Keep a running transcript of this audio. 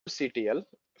kubectl,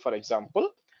 for example,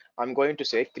 I'm going to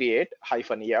say create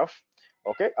 -f,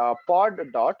 okay,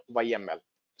 pod.yml.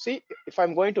 See, if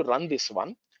I'm going to run this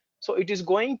one, so it is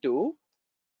going to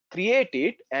create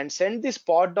it and send this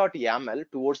pod.yaml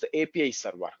towards the API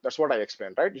server. That's what I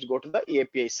explained, right? Just go to the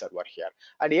API server here,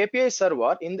 and API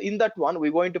server, in that one,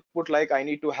 we're going to put like, I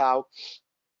need to have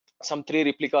some 3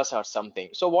 replicas or something.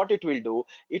 So what it will do,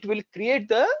 it will create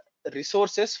the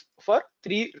resources for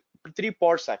three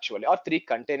pods actually, or 3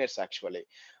 containers actually,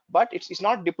 but it's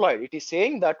not deployed. It is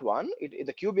saying that one,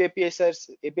 the kube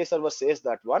API server says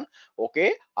that one,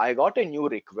 okay, I got a new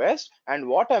request, and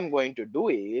what I'm going to do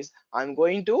is I'm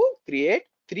going to create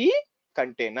 3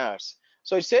 containers.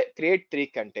 So it say create 3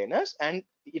 containers, and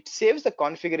it saves the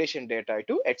configuration data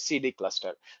to etcd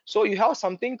cluster. So you have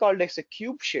something called as a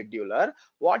kube scheduler.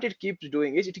 What it keeps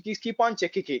doing is it keep on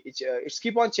checking it's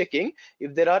keep on checking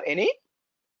if there are any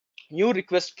new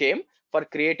request came for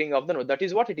creating of the node. That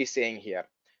is what it is saying here.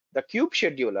 The kube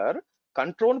scheduler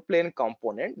control plane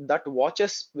component that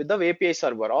watches with the API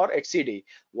server or etcd,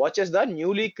 watches the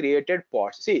newly created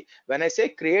pods. See, when I say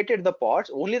created the pods,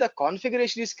 only the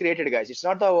configuration is created, guys. It's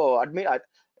not the admin,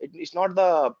 it's not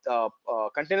the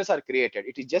containers are created.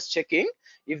 It is just checking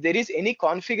if there is any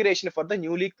configuration for the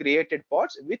newly created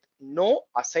pods with no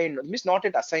assigned, means not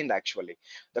yet assigned actually.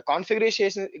 The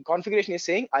configuration is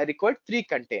saying I require 3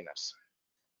 containers.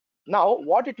 Now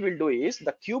what it will do is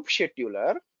the kube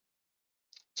scheduler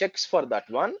checks for that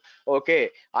one. Okay,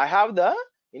 I have the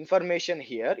information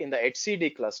here in the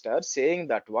etcd cluster saying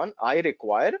that one, I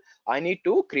need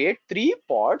to create 3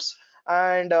 pods,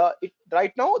 and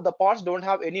right now the pods don't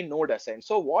have any node assigned.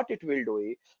 So what it will do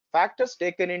is, factors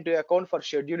taken into account for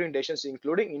scheduling decisions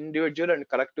including individual and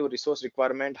collective resource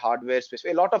requirement, hardware space,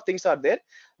 a lot of things are there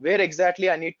where exactly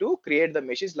I need to create the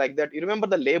machines like that. You remember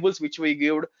the labels which we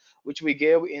gave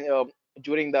in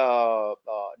during the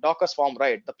Docker's form,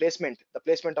 right? The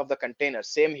placement of the container,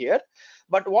 same here.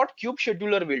 But what kube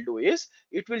scheduler will do is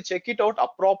it will check it out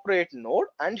appropriate node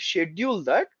and schedule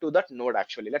that to that node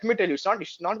actually. Let me tell you,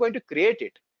 it's not going to create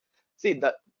it. See,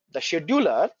 the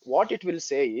scheduler, what it will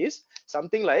say is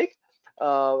something like,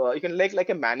 you can like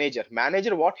a manager.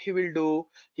 What he will do,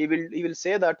 he will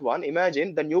say that one,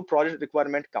 imagine the new project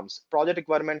requirement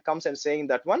comes and saying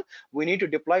that one, we need to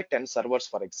deploy 10 servers,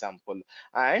 for example,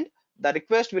 and the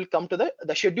request will come to the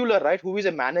scheduler, right? Who is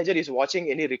a manager is watching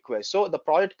any request. So the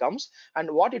project comes, and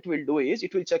what it will do is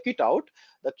it will check it out.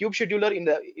 The kube scheduler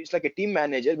it's like a team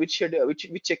manager which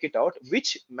check it out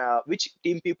which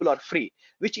team people are free,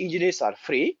 which engineers are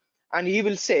free, and he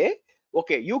will say,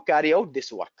 okay, you carry out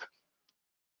this work,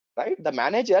 right? The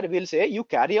manager will say, you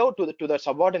carry out to the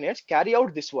subordinates, carry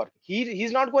out this work.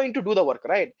 He's not going to do the work,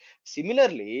 right?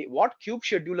 Similarly, what kube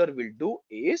scheduler will do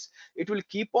is it will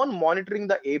keep on monitoring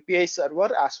the API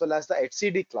server as well as the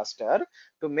etcd cluster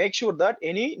to make sure that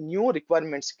any new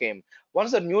requirements came.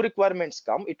 Once the new requirements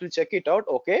come, it will check it out.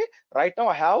 Okay, right now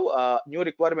I have a new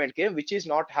requirement came which is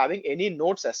not having any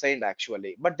nodes assigned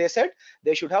actually, but they said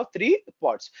they should have 3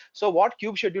 pods. So what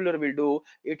kube scheduler will do,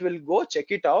 it will go check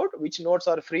it out which nodes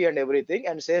are free and everything,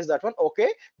 and says that one,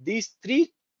 okay, these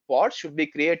 3 pods should be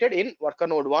created in worker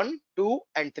node 1, 2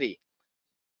 and 3.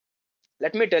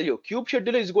 Let me tell you, kube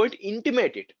scheduler is going to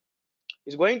intimate it.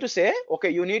 Is going to say,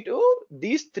 okay, you need to,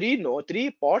 these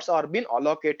 3 pods are being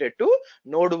allocated to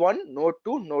node 1, node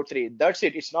 2, node 3. That's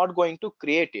it. It's not going to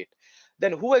create it.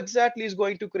 Then who exactly is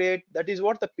going to create? That is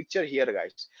what the picture here,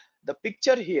 guys. The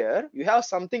picture here, you have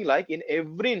something like in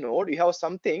every node you have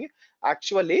something,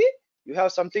 actually you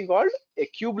have something called a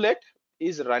kubelet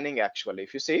is running actually.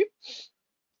 If you see,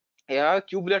 you have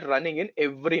kubelet running in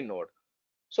every node.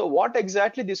 So what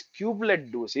exactly this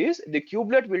kubelet does is the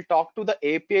kubelet will talk to the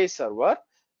API server,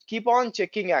 keep on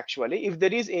checking actually if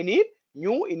there is any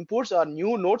new inputs or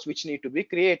new nodes which need to be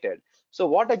created. So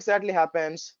what exactly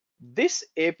happens? This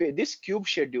API, this kube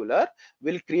scheduler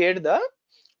will create the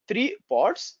 3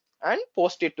 pods and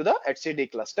post it to the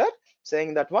etcd cluster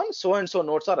saying that one, so and so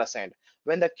nodes are assigned.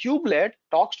 When the kubelet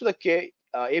talks to the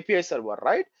API server,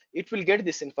 right, it will get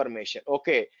this information.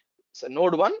 Okay, so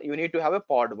node 1 you need to have a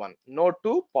pod 1, node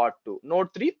 2 pod 2,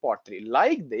 node 3 pod 3,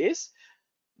 like this.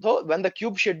 So when the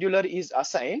kube scheduler is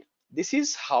assigned, this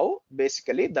is how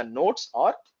basically the nodes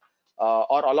are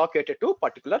allocated to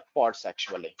particular pods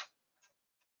actually.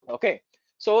 Okay,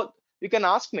 so you can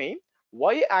ask me,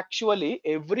 why actually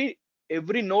every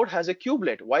node has a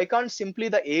kubelet? Why can't simply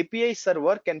the API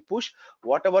server can push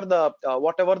whatever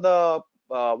the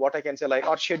what I can say, like,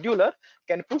 our scheduler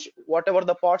can push whatever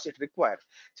the parts it requires?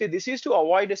 See, this is to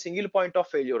avoid a single point of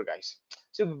failure, guys.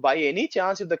 So by any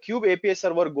chance, if the kube API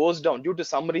server goes down due to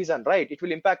some reason, right, it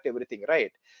will impact everything,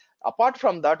 right? Apart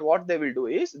from that, what they will do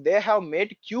is they have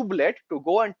made Cubelet to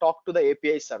go and talk to the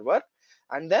API server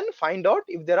and then find out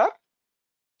if there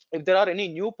are any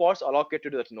new pods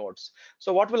allocated to that nodes.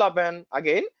 So what will happen?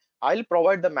 Again, I'll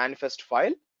provide the manifest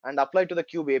file and apply to the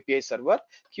Cube API server.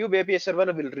 Cube API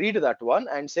server will read that one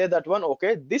and say that one,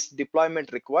 okay, this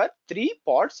deployment require 3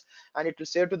 pods, and it will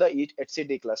say to the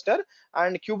HCD cluster,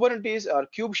 and Kubernetes or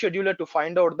Cube scheduler to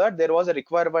find out that there was a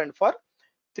requirement for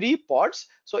 3 pods,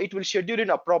 so it will schedule in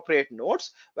appropriate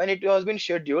nodes. When it has been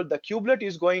scheduled, the kubelet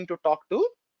is going to talk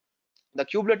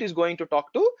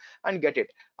to and get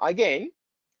it. Again,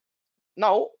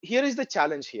 now here is the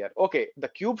challenge here. Okay, the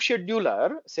cube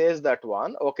scheduler says that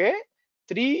one, okay,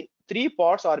 three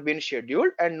pods are being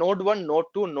scheduled and node 1, node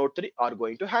 2, node 3 are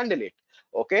going to handle it.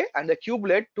 Okay, and the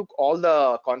kubelet took all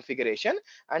the configuration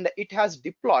and it has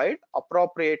deployed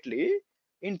appropriately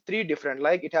in 3 different,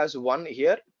 like it has 1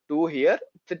 here, 2 here,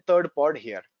 the third pod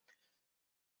here.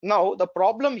 Now the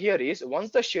problem here is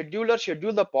once the scheduler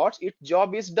schedule the pods, its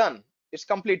job is done, it's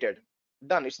completed,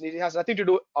 done. It has nothing to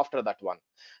do after that one.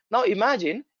 Now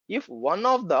imagine if one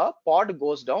of the pod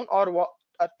goes down or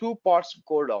 2 pods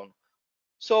go down.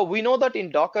 So we know that in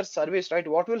Docker service, right,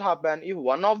 what will happen if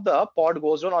one of the pod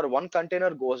goes down or one container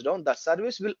goes down, the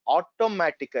service will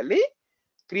automatically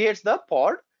creates the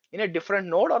pod in a different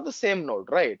node or the same node,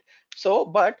 right? So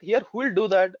but here who will do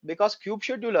that? Because cube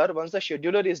scheduler, once the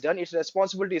scheduler is done, its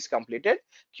responsibility is completed.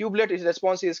 Kubelet, its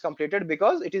response is completed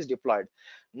because it is deployed.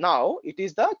 Now it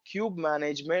is the cube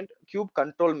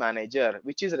control manager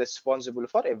which is responsible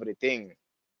for everything,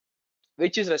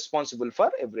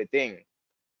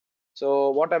 so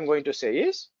what I'm going to say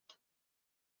is,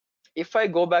 if I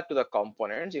go back to the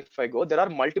components, there are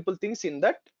multiple things in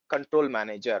that control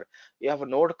manager. You have a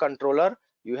node controller,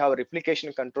 you have a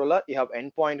replication controller, you have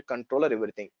endpoint controller,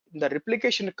 everything. In the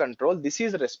replication control, this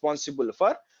is responsible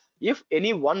for if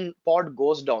any one pod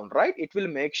goes down, right, it will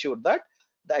make sure that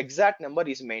the exact number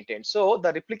is maintained. So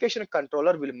the replication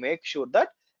controller will make sure that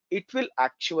it will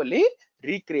actually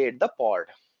recreate the pod.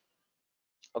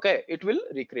 Okay, it will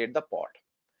recreate the pod.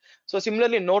 So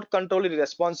similarly, node control is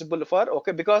responsible for,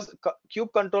 okay, because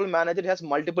cube control manager has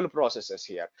multiple processes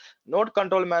here. Node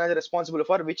control manager responsible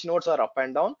for which nodes are up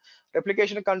and down.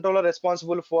 Replication controller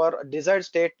responsible for desired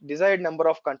state, desired number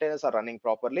of containers are running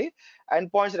properly.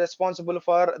 Endpoints responsible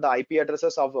for the IP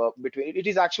addresses of between. It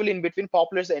is actually in between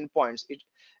populates endpoints.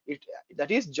 It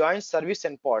that is joint service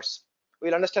and pods.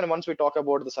 We'll understand once we talk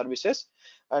about the services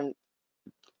and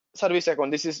service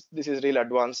account. This is real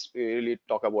advanced. We really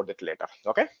talk about it later.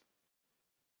 Okay.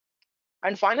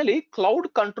 And finally,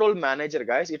 cloud control manager,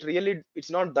 guys,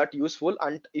 it's not that useful,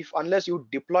 and unless you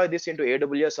deploy this into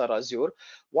AWS or Azure,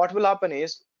 what will happen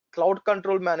is cloud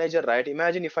control manager, right?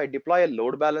 Imagine if I deploy a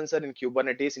load balancer in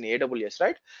Kubernetes in AWS,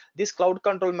 right? This cloud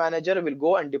control manager will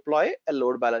go and deploy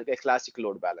a classic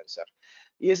load balancer.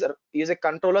 Is a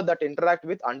controller that interact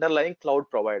with underlying cloud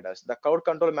providers. The cloud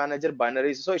control manager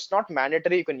binaries, so it's not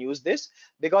mandatory you can use this,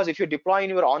 because if you deploy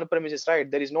in your on premises, right,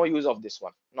 there is no use of this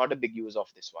one, not a big use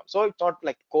of this one, so it's not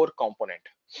like core component.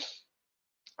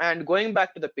 And going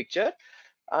back to the picture,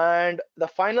 and the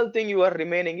final thing you are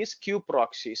remaining is kube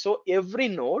proxy. So every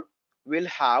node will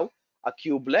have a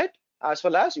kubelet as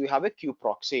well as you have a kube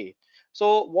proxy.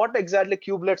 So what exactly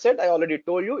Cubelet said, I already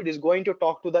told you. It is going to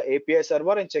talk to the API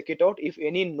server and check it out if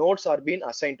any nodes are being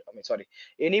assigned,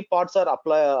 any parts are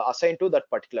assigned to that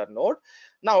particular node.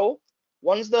 Now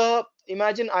once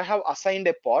imagine I have assigned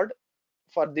a pod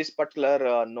for this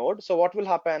particular node, so what will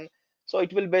happen? So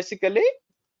it will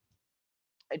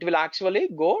actually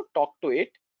go talk to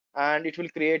it and it will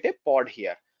create a pod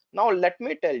here. Now let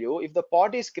me tell you, if the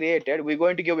pod is created, we're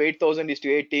going to give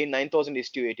 8000:80,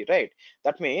 9000:80, right?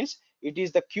 That means it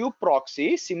is the kube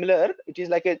proxy, similar, it is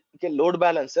like a load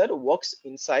balancer, works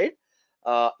inside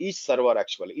each server,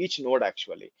 actually each node.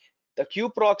 Actually the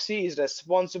kube proxy is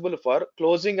responsible for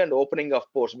closing and opening of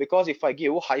ports, because if I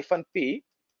give -p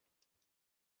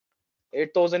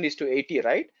 8000:80,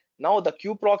 right, now the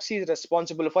kube proxy is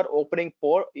responsible for opening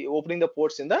the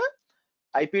ports in the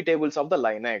IP tables of the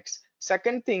Linux.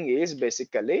 Second thing is,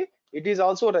 basically it is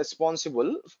also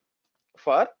responsible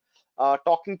for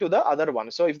talking to the other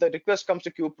one. So if the request comes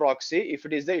to kube proxy, if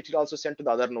it is there, it will also send to the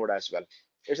other node as well.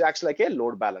 It acts like a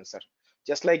load balancer,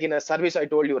 just like in a service I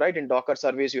told you, right? In Docker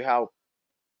service you have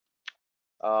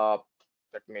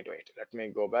let me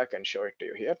go back and show it to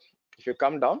you here. If you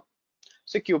come down,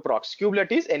 so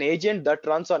Kubelet is an agent that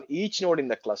runs on each node in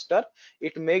the cluster.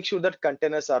 It makes sure that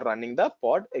containers are running the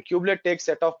pod. A kubelet takes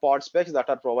set of pod specs that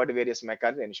are provided various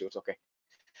mechanisms, ensures. Okay.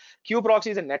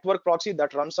 Proxy is a network proxy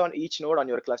that runs on each node on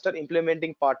your cluster,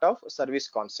 implementing part of service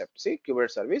concept. See,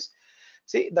 Kubelet service.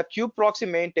 See, the kube proxy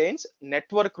maintains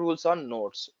network rules on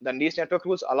nodes. Then these network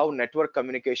rules allow network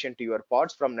communication to your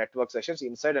pods from network sessions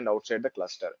inside and outside the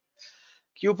cluster.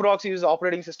 Kubeproxy is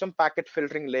operating system packet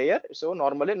filtering layer. So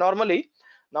normally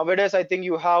nowadays I think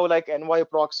you have like NY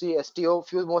proxy, STO,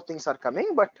 few more things are coming,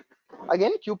 but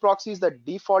again kubeproxy is the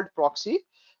default proxy,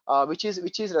 which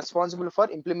is responsible for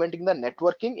implementing the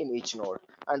networking in each node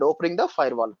and opening the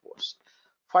firewall ports.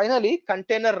 Finally,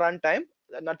 container runtime,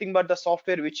 nothing but the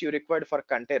software which you required for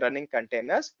running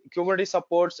containers. Kubernetes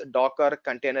supports Docker,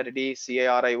 Containerd,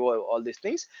 CARIO, all these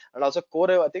things, and also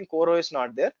Core. I think Core is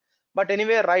not there. But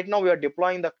anyway, right now we are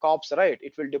deploying the COPS, right?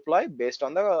 It will deploy based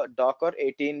on the Docker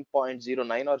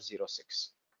 18.09 or 06.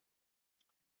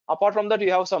 Apart from that,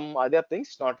 you have some other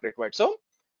things not required. So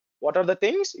what are the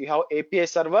things? You have API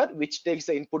server, which takes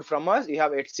the input from us. You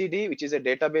have etcd, which is a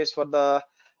database for the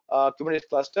Kubernetes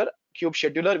cluster. Kube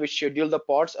scheduler, which schedule the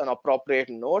pods and appropriate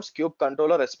nodes. Kube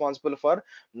controller, responsible for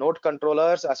node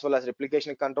controllers as well as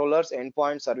replication controllers,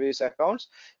 endpoint service accounts.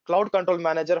 Cloud control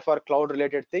manager for cloud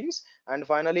related things. And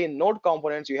finally, node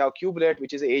components, you have Cubelet,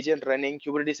 which is agent running,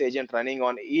 Kubernetes agent running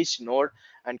on each node,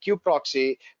 and kube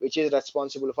proxy, which is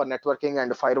responsible for networking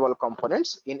and firewall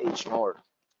components in each node.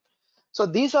 So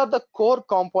these are the core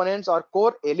components or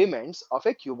core elements of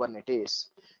a Kubernetes.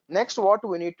 Next, what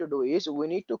we need to do is we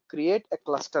need to create a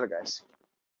cluster, guys.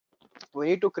 We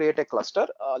need to create a cluster.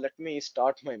 Let me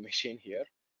start my machine here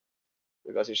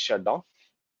because it's shut down.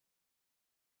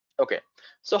 Okay,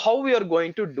 so how we are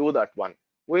going to do that one?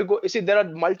 We go, you see, there are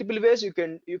multiple ways you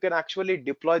can actually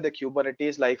deploy the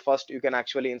Kubernetes. Like first you can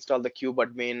actually install the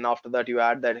kubeadmin. After that you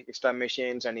add the extra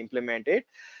machines and implement it.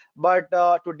 But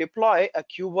to deploy a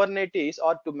Kubernetes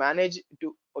or to manage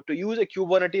to use a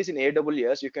Kubernetes in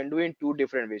AWS, you can do in two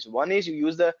different ways. One is you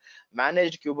use the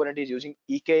managed Kubernetes using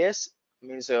EKS,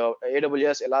 means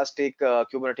AWS Elastic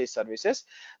Kubernetes services.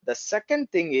 The second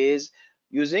thing is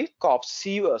using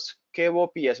KOPS,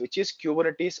 which is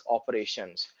Kubernetes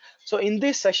operations. So in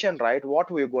this session, right,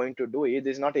 what we are going to do is,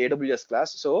 this is not AWS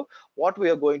class. So what we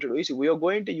are going to do is we are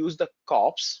going to use the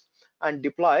KOPS and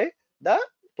deploy the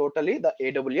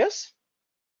AWS,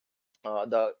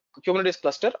 the Kubernetes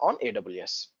cluster on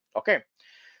AWS. Okay.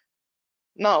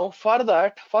 Now for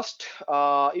that, first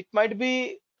it might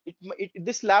be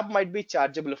this lab might be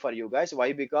chargeable for you guys.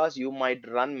 Why? Because you might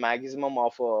run maximum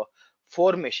of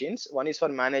 4 machines. One is for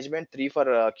management, 3 for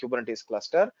Kubernetes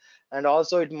cluster, and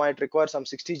also it might require some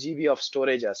 60 GB of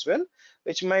storage as well,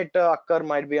 which might occur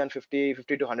might be on 50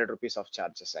 to 100 rupees of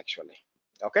charges actually.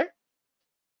 Okay,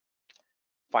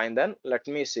 fine. Then let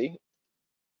me see.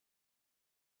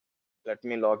 Let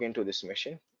me log into this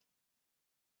machine.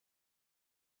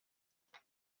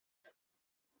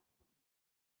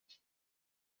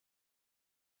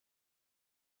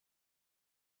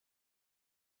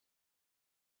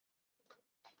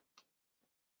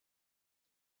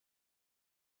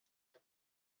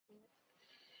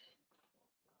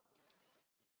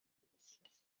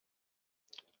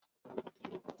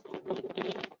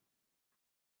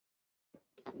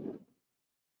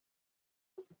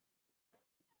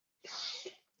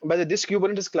 But this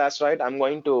Kubernetes class, right, I'm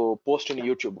going to post in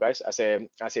YouTube, guys, as an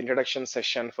introduction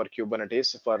session for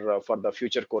Kubernetes for the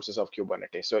future courses of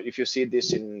Kubernetes. So if you see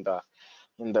this in the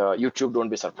YouTube, don't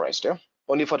be surprised. Yeah,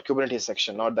 only for Kubernetes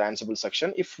section, not the Ansible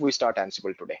section. If we start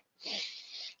Ansible today,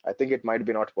 I think it might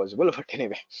be not possible, but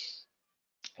anyway,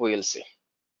 we will see.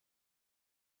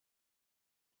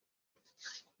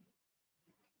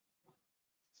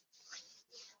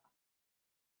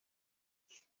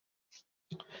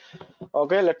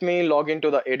 Okay, let me log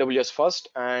into the AWS first,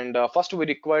 and first we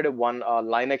required one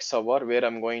Linux server where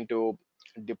I'm going to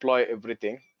deploy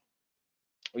everything.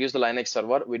 We use the Linux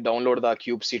server. We download the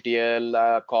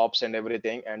kubectl, kops, and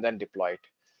everything, and then deploy it.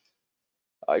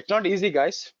 It's not easy,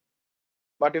 guys,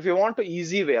 but if you want to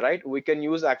easy way, right, we can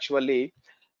use actually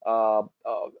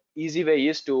easy way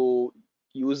is to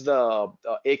use the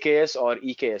AKS or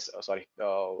EKS, sorry,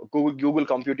 Google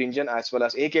Compute Engine, as well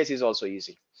as AKS is also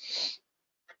easy.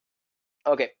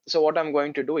 Okay, so what I'm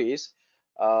going to do is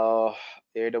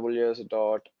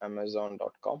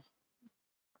aws.amazon.com.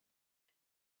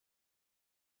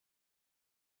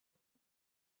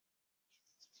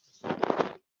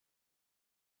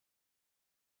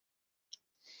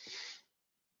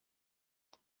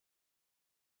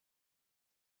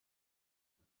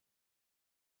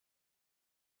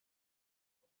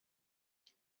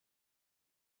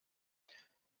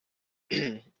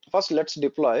 First, let's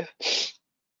deploy.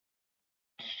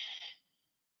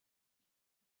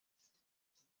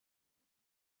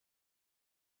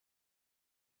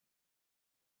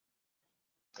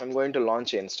 I'm going to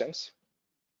launch instance.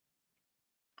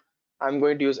 I'm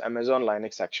going to use Amazon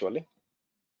Linux actually.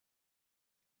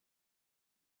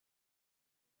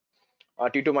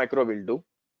 T2 micro will do.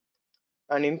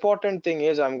 An important thing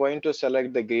is I'm going to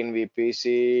select the green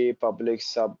VPC, public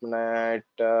subnet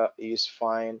is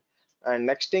fine. And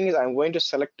next thing is I'm going to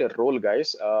select a role,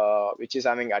 guys, which is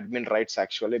having admin rights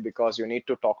actually, because you need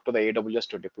to talk to the AWS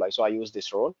to deploy. So I use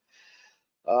this role.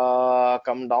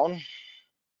 Come down,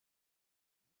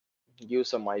 give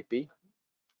some IP,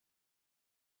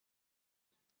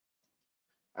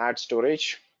 add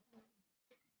storage,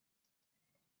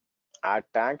 add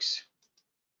tags,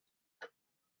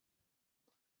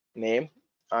 name.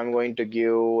 I'm going to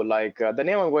give like the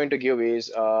name I'm going to give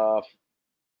is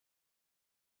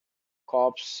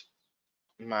COPS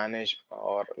manage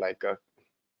or like a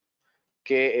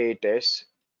K8S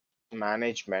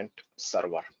management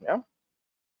server. Yeah,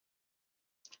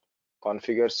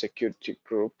 configure security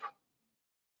group,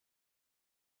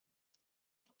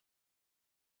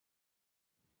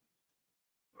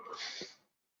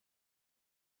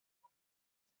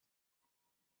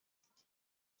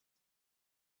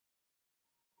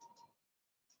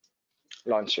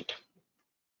 launch it.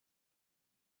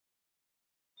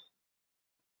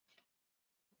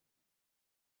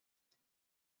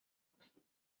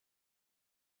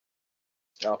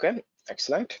 Okay,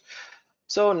 excellent.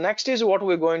 So next is what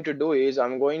we're going to do is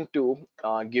I'm going to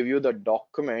give you the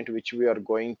document which we are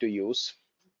going to use.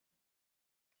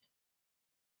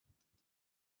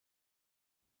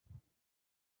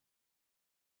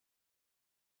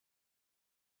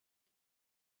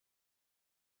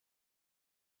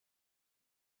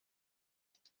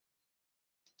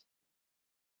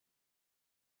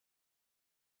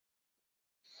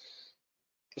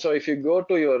 So if you go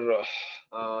to your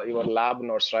lab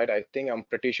notes, right? I think I'm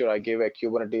pretty sure I gave a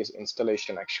Kubernetes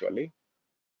installation actually.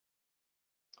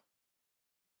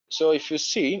 So if you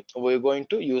see, we're going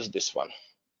to use this one.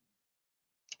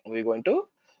 We're going to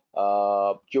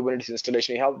Kubernetes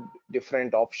installation. You have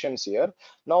different options here.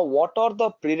 Now, what are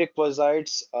the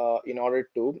prerequisites in order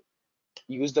to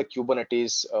use the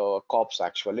Kubernetes COPS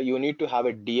actually? You need to have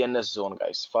a DNS zone,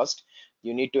 guys. First,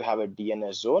 you need to have a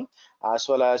DNS zone, as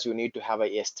well as you need to have a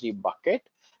S3 bucket,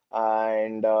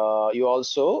 and you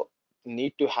also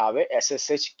need to have a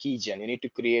SSH keygen. You need to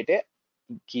create a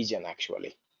keygen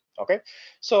actually. Okay,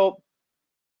 so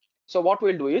what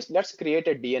we'll do is let's create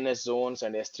a DNS zones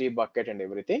and S3 bucket and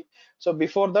everything. So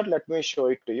before that, let me show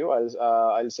it to you.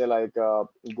 I'll say like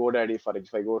GoDaddy, for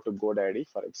if I go to GoDaddy,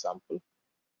 for example.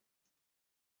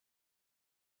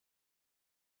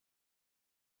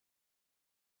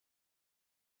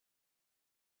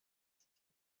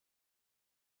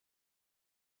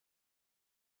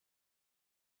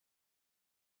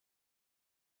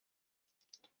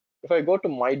 If I go to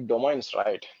my domains,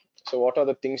 right? So what are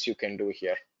the things you can do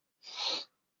here?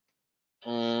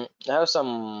 I have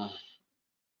some.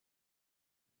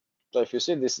 So if you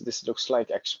see this looks like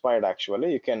expired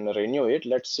actually. You can renew it.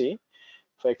 Let's see.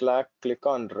 If I click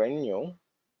on renew,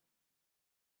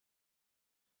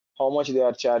 how much they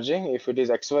are charging. If it is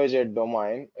XYZ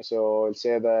domain, so I'll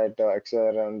say that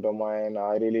XYZ domain,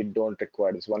 I really don't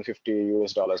require this 150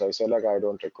 US dollars. I say like I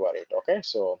don't require it. Okay,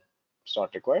 so it's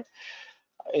not required.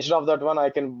 Instead of that one, I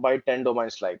can buy 10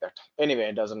 domains like that. Anyway,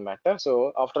 it doesn't matter.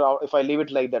 So after, if I leave it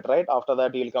like that, right, after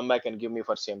that he'll come back and give me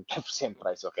for same same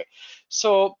price. Okay,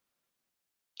 so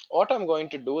what I'm going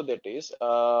to do that is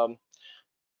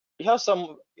we have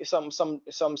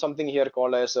something here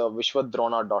called as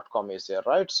vishwadrona.com is there,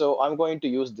 right? So I'm going to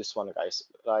use this one, guys.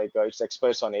 Like it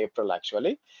expires on April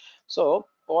actually. So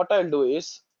what I'll do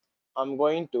is I'm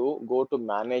going to go to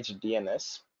manage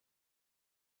DNS.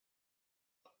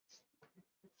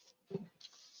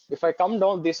 If I come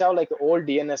down, these have like old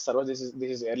DNS servers. This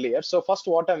is earlier. So first,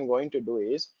 what I'm going to do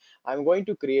is I'm going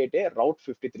to create a Route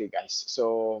 53, guys.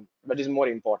 So that is more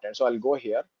important. So I'll go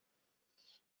here.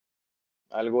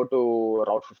 I'll go to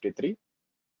Route 53.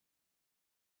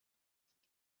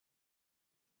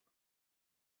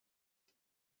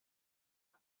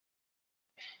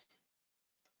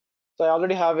 So I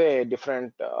already have a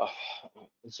different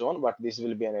zone, but this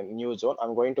will be a new zone.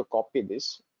 I'm going to copy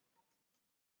this.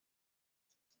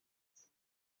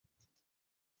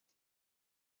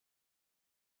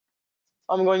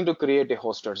 I'm going to create a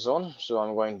hosted zone. So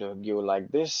I'm going to give like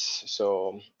this.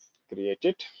 So create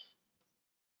it.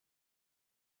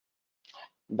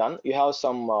 Done. You have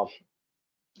some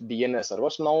DNS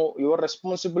servers. Now your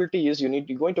responsibility is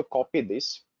you're going to copy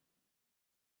this.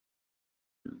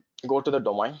 Go to the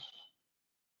domain.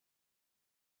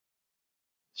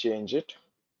 Change it.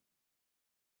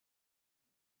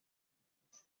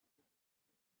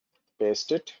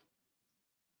 Paste it.